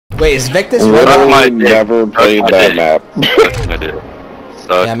Wait, is Vic this Literally never played that map. I did.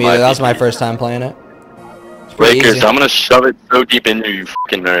 Yeah, me either. That was my first time playing it. Rakers, I'm gonna shove it so deep into you,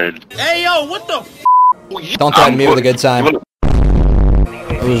 fucking nerd. Hey yo, what the f? Don't threaten me with a good time.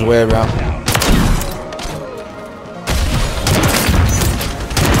 It was weird, bro.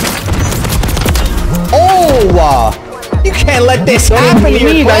 Oh! You can't let this happen to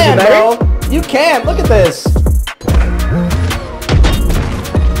your clan, bro! You can't! Look at this!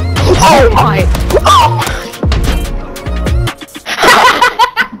 Oh my! Oh!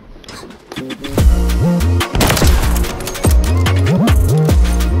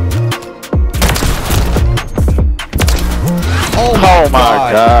 Oh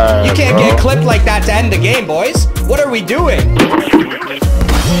my god! You can't get clipped like that to end the game, boys! What are we doing?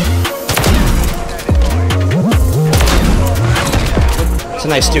 It's a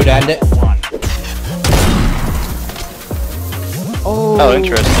nice 2 to end it. Oh,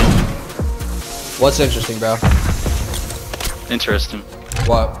 interesting. What's interesting, bro? Interesting.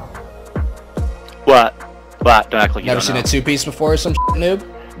 What? What? Don't act like you Never don't seen know. a 2-piece before or some noob?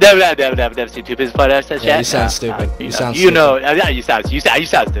 Never seen 2-piece before. Yeah, you sound stupid. You sound stupid. You know, yeah, you sound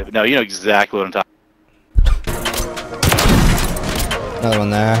stupid. No, you know exactly what I'm talking. Another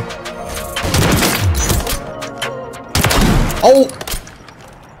one there. Oh!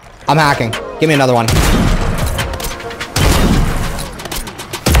 I'm hacking. Give me another one.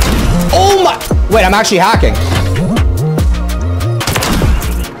 Oh my! Wait, I'm actually hacking.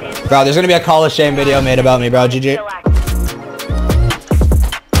 Bro, there's gonna be a Call of Shame video made about me, bro. GG.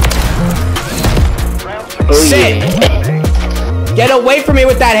 Oh, Sit! yeah. Get away from me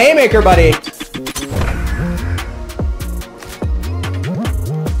with that haymaker, buddy!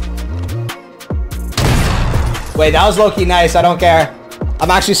 Wait, that was low-key nice. I don't care. I'm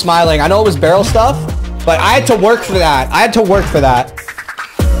actually smiling. I know it was barrel stuff, but I had to work for that.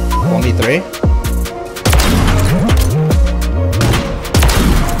 1v3.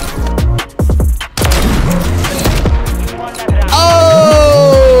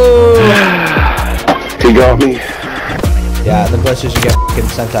 Oh! He got me. Yeah, the glitches should get fucking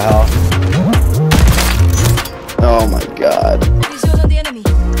sent to hell. Oh my god. Visual on the enemy.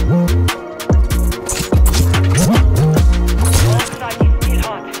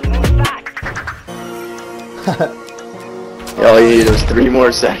 All you need is 3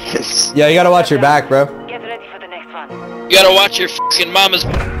 more seconds. Yeah, you gotta watch your back, bro. Get ready for the next one. You gotta watch your fucking mama's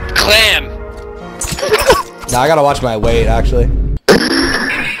clam. Nah, I gotta watch my weight, actually.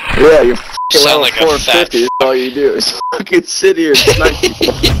 Yeah, you're Sound like a fat. 450. All you do is fucking sit here and snipe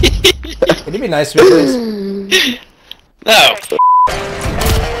people. Can you be nice to me, please? No.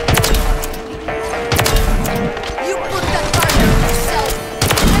 You put that target on yourself.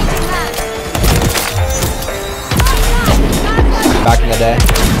 Back in the day.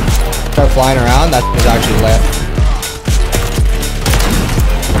 Start flying around, that was actually lit.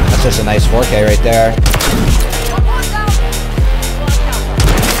 That's just a nice 4K right there.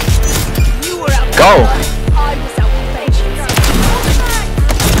 Go!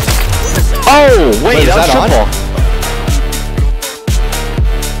 Oh, wait, Wait, is that was that on? triple.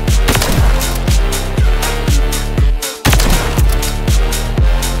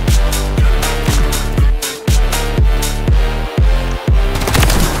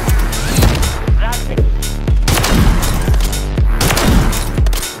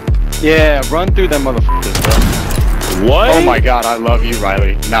 Yeah, run through them motherfuckers, bro. What? Oh my god, I love you,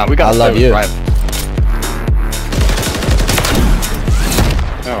 Riley. Nah, we gotta I love play with you. Riley.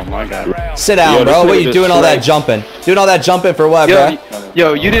 Oh my god. Sit down, Yo, bro. this What nigga you doing just all that shrank. jumping? Doing all that jumping for what, bro?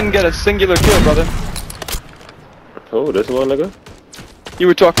 Yo, you didn't get a singular kill, brother. Oh, this little nigga? You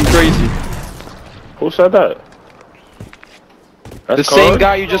were talking crazy. Who said that? That's The same code?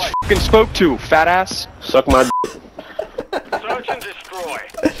 guy you just fucking spoke to, fat ass. Suck my d. Search and destroy.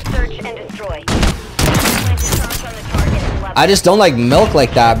 I just don't like milk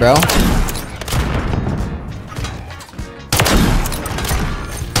like that, bro.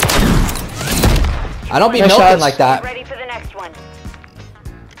 I don't be Nice milking shots. like that. Ready for the next one.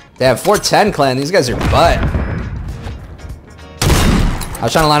 Damn, 410 clan. These guys are butt. I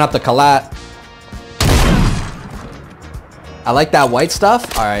was trying to line up the collat. I like that white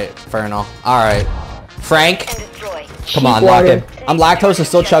stuff. All right, Fernal. All right, Frank. Come on, lock in. I'm lactose and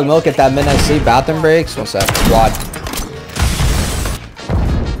still chug milk at that midnight sleep bathroom breaks. What's that? Quad.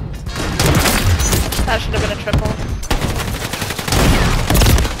 That should have been a triple.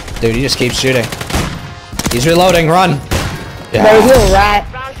 Dude, he just keeps shooting. He's reloading. Run. There's a little rat.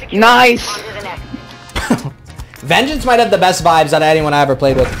 Nice. Vengeance might have the best vibes out of anyone I ever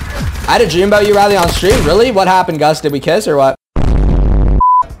played with. I had a dream about you, Riley, on stream. Really? What happened, Gus? Did we kiss or what?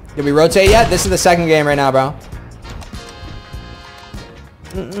 Give Did we rotate yet? This is the second game right now, bro.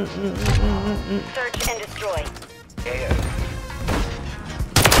 Search and destroy.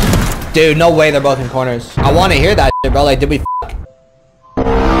 Dude, no way they're both in corners. I want to hear that shit, bro. Like, did we f***?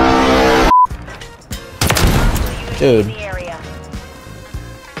 Dude. The area.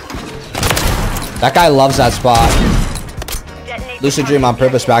 That guy loves that spot. Detonate Lucid dream on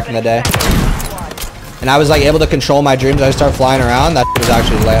purpose back in the day. And I was like able to control my dreams. I start flying around. That was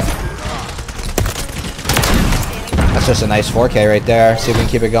actually lit. That's just a nice 4K right there. See if we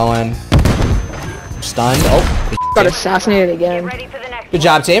can keep it going. Stunned. Oh. Got assassinated again. Ready for the next Good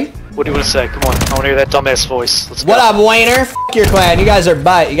job, team. What do you want to say? Come on. I want to hear that dumbass voice. Let's go. What up, Wayner? F your clan. You guys are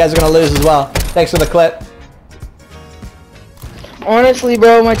butt. You guys are going to lose as well. Thanks for the clip. Honestly,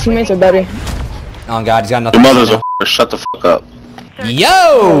 bro, my teammates are better. Oh, God. He's got nothing. Your mother's a f***er. Shut the fuck up.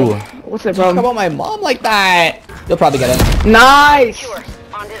 Yo! What's the Talk problem? about my mom like that. You'll probably get it. Nice! Sure.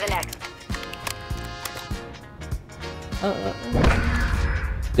 On to the next.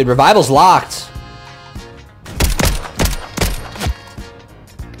 Dude, Revival's locked.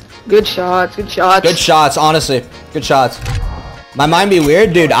 Good shots, good shots. Good shots, honestly. Good shots. My mind be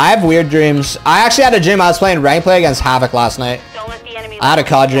weird? Dude, I have weird dreams. I actually had a dream I was playing rank play against Havoc last night. Don't let the enemy. I had a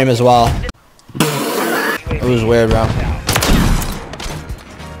COD dream as well. It was weird, bro.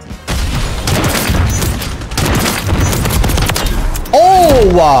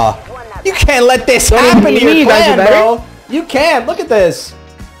 Oh! You can't let this happen to your you guys are clan, better. bro. You can't. Look at this.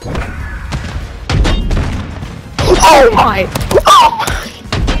 Oh my!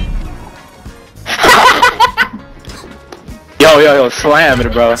 Yo, slam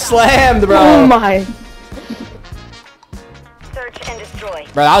it, bro. Slammed, bro. Oh my! Search and destroy.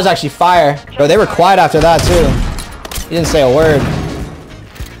 Bro, that was actually fire. Bro, they were quiet after that, too. He didn't say a word.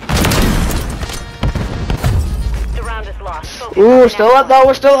 The round is lost. Focus Ooh, on we're the still next up though,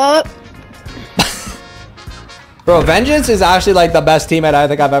 we're still up. Bro, Vengeance is actually like the best teammate I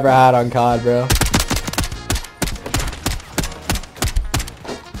think I've ever had on COD, bro.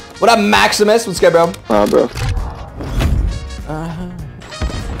 What up, Maximus? What's good, bro? Bro.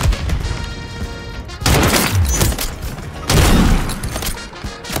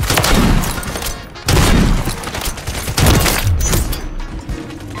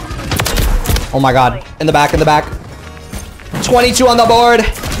 Oh my god. In the back, in the back. 22 on the board.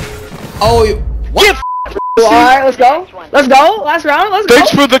 Oh, what? Alright, let's go. Let's go. Last round, let's go.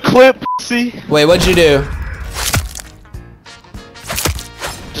 Thanks for the clip, see? Wait, what'd you do?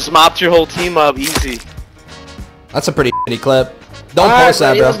 Just mopped your whole team up, easy. That's a pretty shitty clip. Don't Alright, post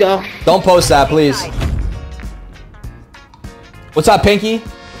that, buddy, bro. let's go. Don't post that, please. What's up, Pinky?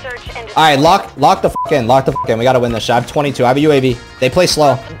 Search and destroy. Alright, lock the fuck in. Lock the fuck in. We gotta win this shit. I have 22. I have a UAV. They play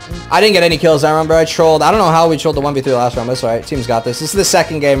slow. I didn't get any kills. I remember I trolled. I don't know how we trolled the 1v3 last round, but it's alright. Team's got this. This is the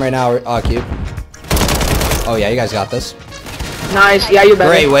second game right now, Cube. Oh, yeah, you guys got this. Nice, yeah, you're better.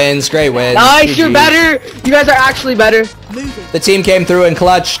 Great wins. Great wins. Nice, you're GG. better. You guys are actually better. The team came through and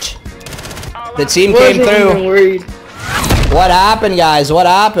clutched. The team Wasn't came even through. worried. What happened, guys? What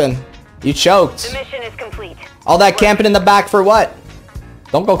happened? You The choked. mission is complete. All that camping in the back for what?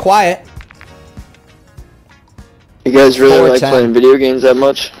 Don't go quiet. You guys really like 410. playing video games that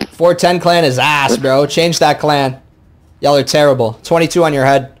much? 410 clan is ass, bro. Change that clan. Y'all are terrible. 22 on your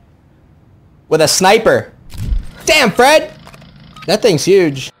head. With a sniper. Damn, Fred. That thing's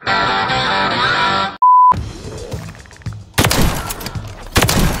huge.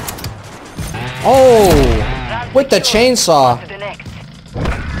 Oh, with the chainsaw. To the next.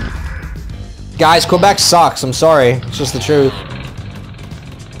 Guys, Quebec sucks. I'm sorry. It's just the truth.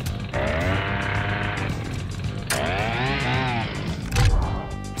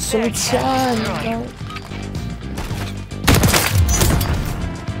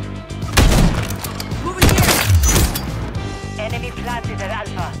 Enemy planted at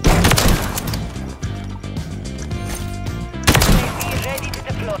Alpha. UAV ready to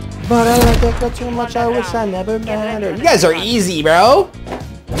deploy. But I like that too much. I wish I never mattered. You guys are easy, bro.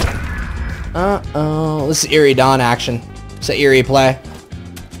 Uh-oh. This is Eerie Dawn action. It's an Eerie play.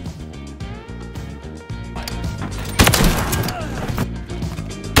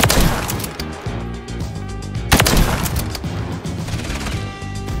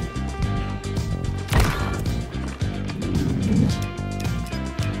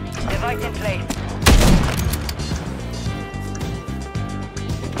 Device in place.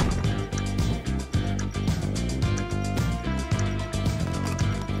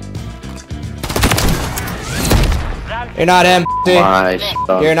 You're not him. Nice.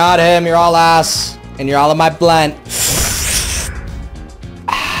 You're not him. You're all ass. And you're all in my blend.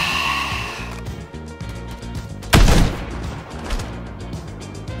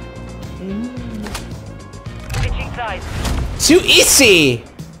 Switching sides. Too easy.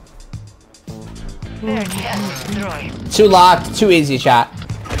 Search and destroy. Too locked. Too easy, chat.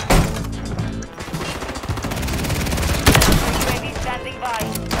 Ready, standing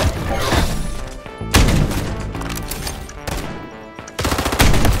by.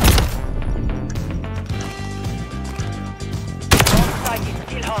 Bomb site is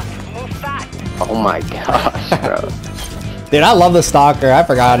still hot. Move fast. Oh my gosh, bro. Dude, I love the stalker. I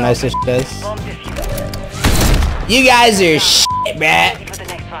forgot how nice this shit is. Bomb defused. You guys are shit, man. Ready for the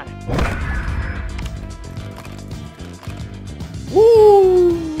next one.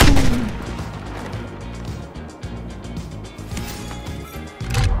 Woo.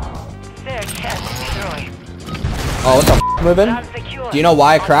 Search and destroy. Oh, what the f moving? Plan secure. Do you know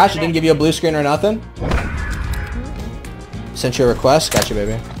why it crashed? It didn't give you a blue screen or nothing? Sent you a request? Got you,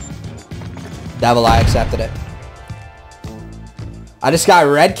 baby. Devil, I accepted it. I just got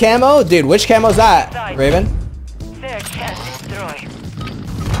red camo? Dude, which camo's that, Raven? Search and destroy.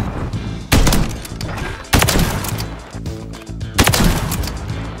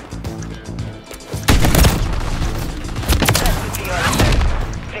 That would be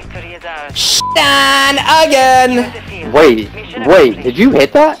all. Victory is ours. Stan again! The field. Wait, Mission wait, complete. did you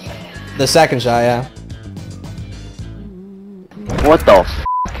hit that? The second shot, yeah. What the f?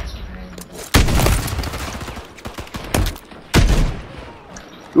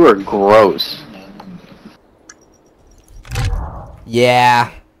 You are gross.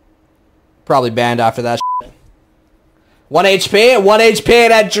 Yeah. Probably banned after that shit. 1 HP? 1 HP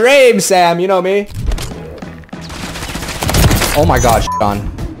that dream, Sam. You know me. Oh my god, shit on.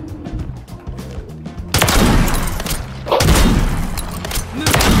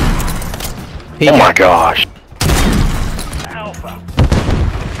 Oh my gosh.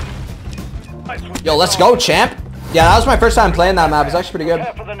 Yo, let's go, champ. Yeah, that was my first time playing that map. It's actually pretty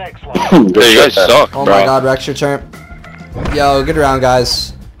good. Dude, you guys suck, Oh bro. my god, Rex, your turn. Yo, good round,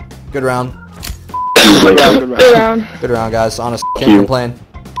 guys. Good round. Good round. Good round, guys. Honestly, you. can't complain.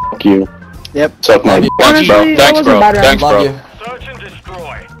 Fuck you. Yep. Suck my Love you. Thanks, bro. Honestly, that Thanks, wasn't bro. a bad round. Thanks, Love bro. you. Search and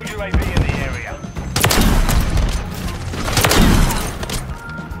destroy. UAV in the area.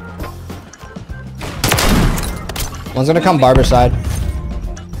 One's gonna come barber side.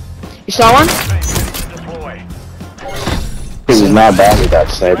 You saw one? Deploy. This is not bad with that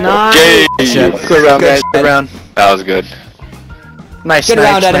sniper. Nah. Yay. Good round, guys. Good round. That was good. Nice. Good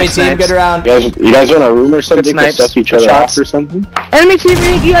round, enemy team. Good round. You guys want a room or something to snipes. stuff each Good other shots. off or something? Enemy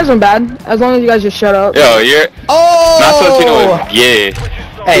TV, you guys aren't bad. As long as you guys just shut up. Yo, you're Oh! not so with yeah.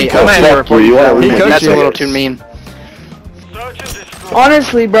 Hey, I'm Fuck gonna report you, you. you wanna That. remove That's a me? little too mean. Search and destroy.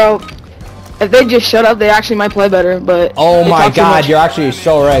 Honestly, bro, if they just shut up, they actually might play better, but... Oh they my talk too god, much. you're actually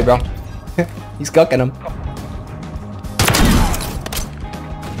so right, bro. He's cooking him.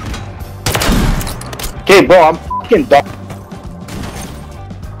 Okay, bro, I'm fucking done.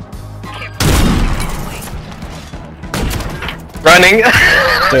 Running.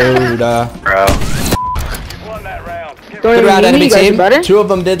 Dude, Bro. Won that round. Don't good even round, need me, enemy you guys are team. better. 2 of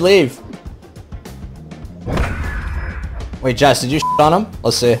them did leave. Wait, Jess, did you shit on him?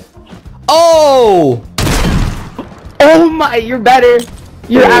 Let's see. Oh! Oh my, you're better.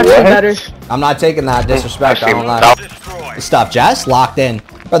 You're Wait, actually what? better. I'm not taking that disrespect. I don't lie. Stop. Destroy. Good stuff, Jess. Locked in.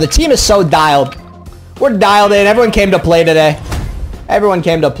 Bro, the team is so dialed. We're dialed in. Everyone came to play today. Everyone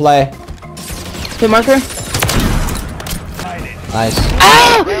came to play. Hit marker. Nice.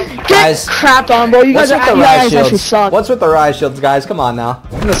 Oh! Guys, Get crapped on, bro. You What's guys with are the you riot guys actually shields? suck. What's with the riot shields, guys? Come on now.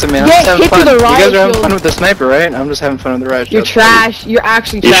 Listen, man. I'm Get just having hit fun. to the You guys riot are having shield. fun with the sniper, right? I'm just having fun with the riot You're shield. trash. You're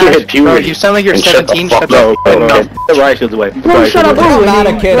actually You should trash. hit puberty. Bro, you sound like you're and shut the 17. fuck Shut the up. fuck No, up. the riot shields away. Bro, shut up. Look how We're mad a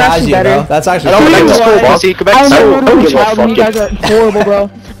winning. kid We're has actually you, bro. better. That's actually I don't so like You this know cool. what? school, see, go back to I'm a school. little give a child and you fuck. guys are horrible,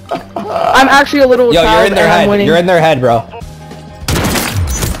 bro. I'm actually a little Yo, child you're in their and I'm head. winning. You're in their head, bro.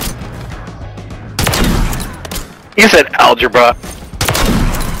 You said algebra.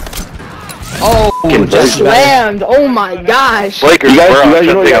 Oh, just Slammed. Oh my gosh. Lakers You guys- were you on guys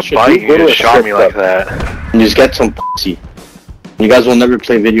know to what take you a should bite. do? You Go to just a shot strip me like club. that. And just get some pussy. You guys will never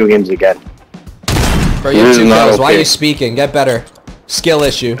play video games again. Bro, you have This 2 is not kills. Why are okay. you speaking? Get better. Skill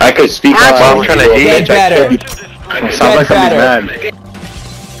issue. I could speak Actually, on I'm trying to Get better. Sounds like I'm better. mad.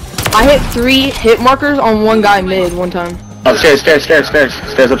 I hit 3 hit markers on one guy mid one time. Upstairs, stairs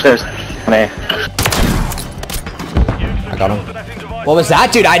upstairs. Nah. I got him. What was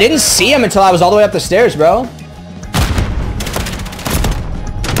that, dude? I didn't see him until I was all the way up the stairs, bro.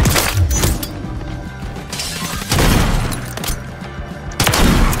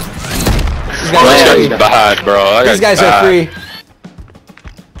 These guys That are guy's free. bad, bro. That These guy's guys are bad. free.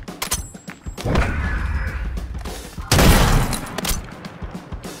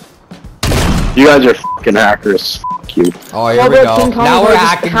 You guys are fucking hackers. Fuck you. Oh, here we go. Now we're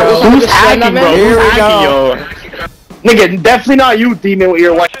hacking, bro. Who's hacking, bro? Here we go. Yo. Nigga, definitely not you, Demon, with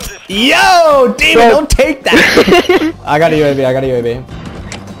your white. Yo, Demon, don't take that. I got a UAV. I got a UAV.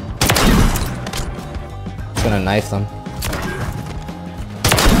 Just gonna knife them.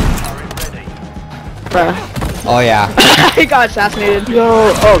 Bruh. Oh yeah. He got assassinated.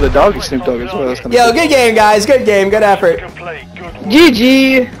 Yo, oh, the dog is Snoop Dogg as well. That's kinda Yo, cool. good game, guys. Good game. Good effort. Complete. Good work.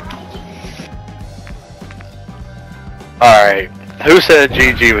 GG. Alright. Who said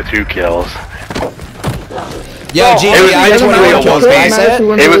GG with 2 kills? Yo, Oh, GG, it was I just want to basically know a kills. Can I say it?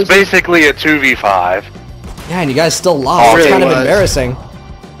 It was basically a 2v5. Yeah, and you guys still lost. Oh, It's it kind of was. embarrassing.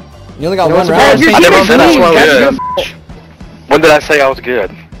 You only got You know one what's round. You're I never doing said I was great. good. When did I say I was good?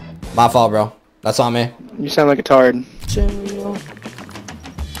 My fault, bro. That's on me. You sound like a tard.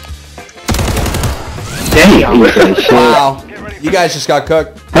 Wow. You guys just got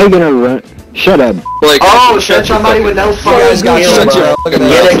cooked. How you gonna run? Shut up. Oh, shut somebody with no You guys got fucking cooked, kill, bro. Look at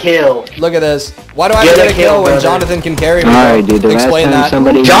Get a this. kill. Look at this. Why do I Get get a a kill, kill when brother. Jonathan can carry me? Alright, dude, the last Explain time that.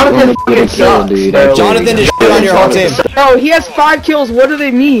 somebody Jonathan wanted to get a fucking kill, sucks, dude. bro. Jonathan just shit on your whole team. Bro, he has 5 kills. What do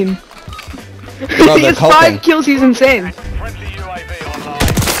they mean? Bro, He they're has 5 coping. kills. He's insane. Friendly UAV online.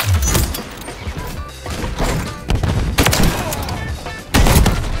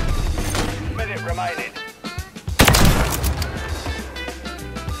 Minute remaining.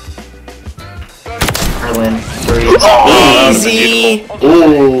 Easy.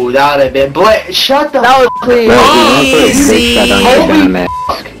 Ooh, that would have been. Boy, shut the. That was clean. Bro, dude, don't put a Easy. fake shot on your dumb ass.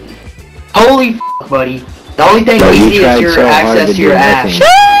 Holy f, buddy. The only thing Bro, you easy is tried your so hard access to to do your nothing.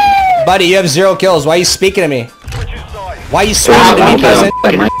 ass. Buddy, you have 0 kills. Why are you speaking to me? Switch your side. Why are you So speaking to me, I'm peasant?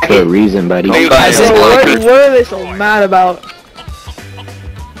 like mine for a reason, buddy. Hey, guys, Bro, what Lakers. are they so mad about?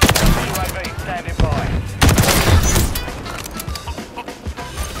 UAV standing by.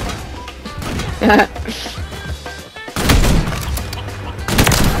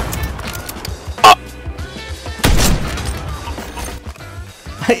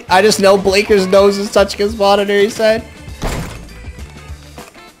 I just know Blaker's nose is touching his monitor, he said.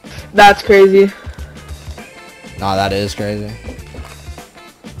 That's crazy. Nah, that is crazy.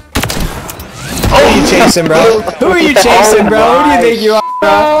 Who are you chasing, bro? Who are you chasing, bro? Who do you think you are,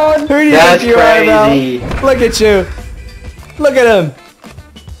 bro? Who do you That's think you are, crazy. bro? Look at you. Look at him.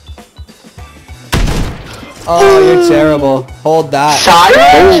 Oh, you're terrible. Hold that.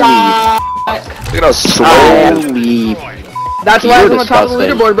 Look at how slow. Holy. That's why You're I'm on top of the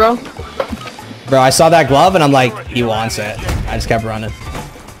disgusting. leaderboard, bro. Bro, I saw that glove and I'm like, he wants it. I just kept running.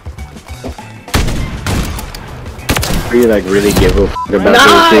 We like really give a f about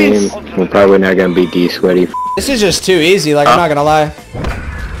Nice! this game. We're probably not gonna beat D sweaty. This is just too easy, like, I'm not gonna lie. Bro,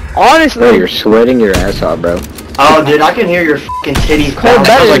 Honestly, you're sweating your ass off, bro. Oh, dude, I can hear your fucking titties Cole bouncing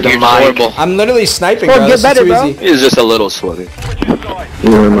better. through Like the you're mic. horrible. I'm literally sniping, Cole, bro. get This is better, too bro. easy. He's just a little sweaty.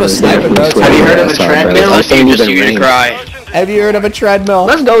 You were a sniper, bro. definitely Have you sweating heard your of a ass off, bro. treadmill? Last time Just even you to rained. cry. Have you heard of a treadmill?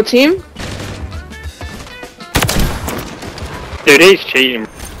 let's go, team. Dude, he's cheating.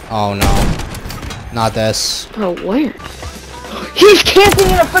 Oh no. Not this. Bro, where? He's camping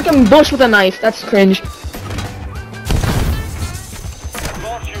in a freaking bush with a knife. That's cringe.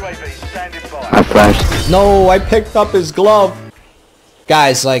 Launch UAV standing by. I flashed. No, I picked up his glove.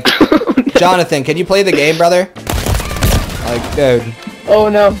 Guys, like, Jonathan, can you play the game, brother? Like, dude. Oh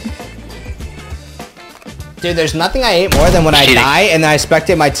no. Dude, there's nothing I hate more than when I Cheating. die and then I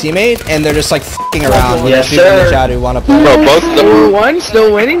spectate my teammate and they're just like f***ing around with Yes, the people in the sir. chat who want to play. Bro, both of them were. 4-1,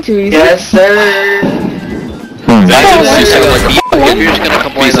 still winning, too easy. Yes, sir. Imagine if you said like, if you're just gonna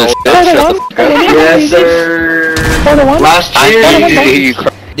complain all day, shut the fuck up. Yes, sir. Last I need to hear charity. you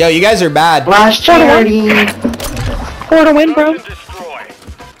cry. Yo, you guys are bad. Last charity. Destroy.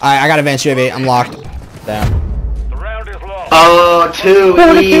 I got advanced UAV. I'm locked. Damn. The round is lost. Oh, too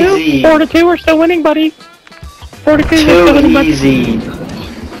easy. 4-2, we're still winning, buddy. 4-2, we're still Too winning, buddy. easy.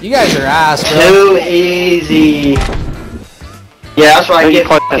 You guys are ass, bro. Too easy. Yeah, that's why I get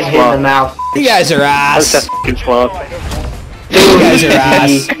fucking hit in the mouth. You guys are ass. fucking swap. You guys are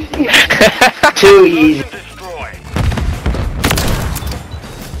ass. Too easy. Destroy.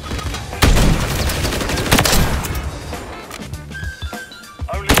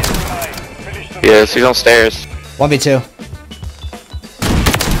 Only you remain. Finish the Yes, he's on stairs. 1v2.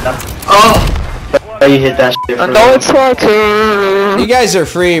 Oh, you hit that shit. No, it's 4-2. You guys are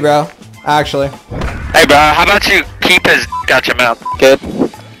free, bro. Actually. Hey, bro, how about you keep his out your mouth? Good.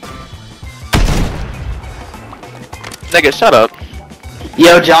 Nigga, shut up.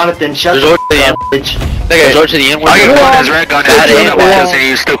 Yo, Jonathan, shut Resort the to the fuck up, bitch. Nigga, resort to the end. Why you putting his red gun out of him? Because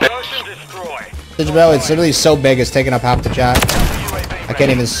you stupid. Search and destroy. Bro, it's literally so big, it's taking up half the chat. I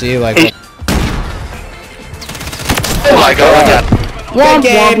can't even see, like, what- my god. Womp Good womp,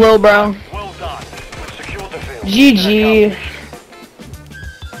 game. little bro. Well done. Secure the field. GG.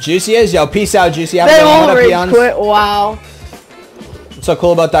 Juicy is, yo, peace out, Juicy. Have a They good one. all What up, rage peons? quit. Wow. What's so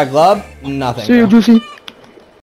cool about that glove? Nothing. See you, bro. Juicy.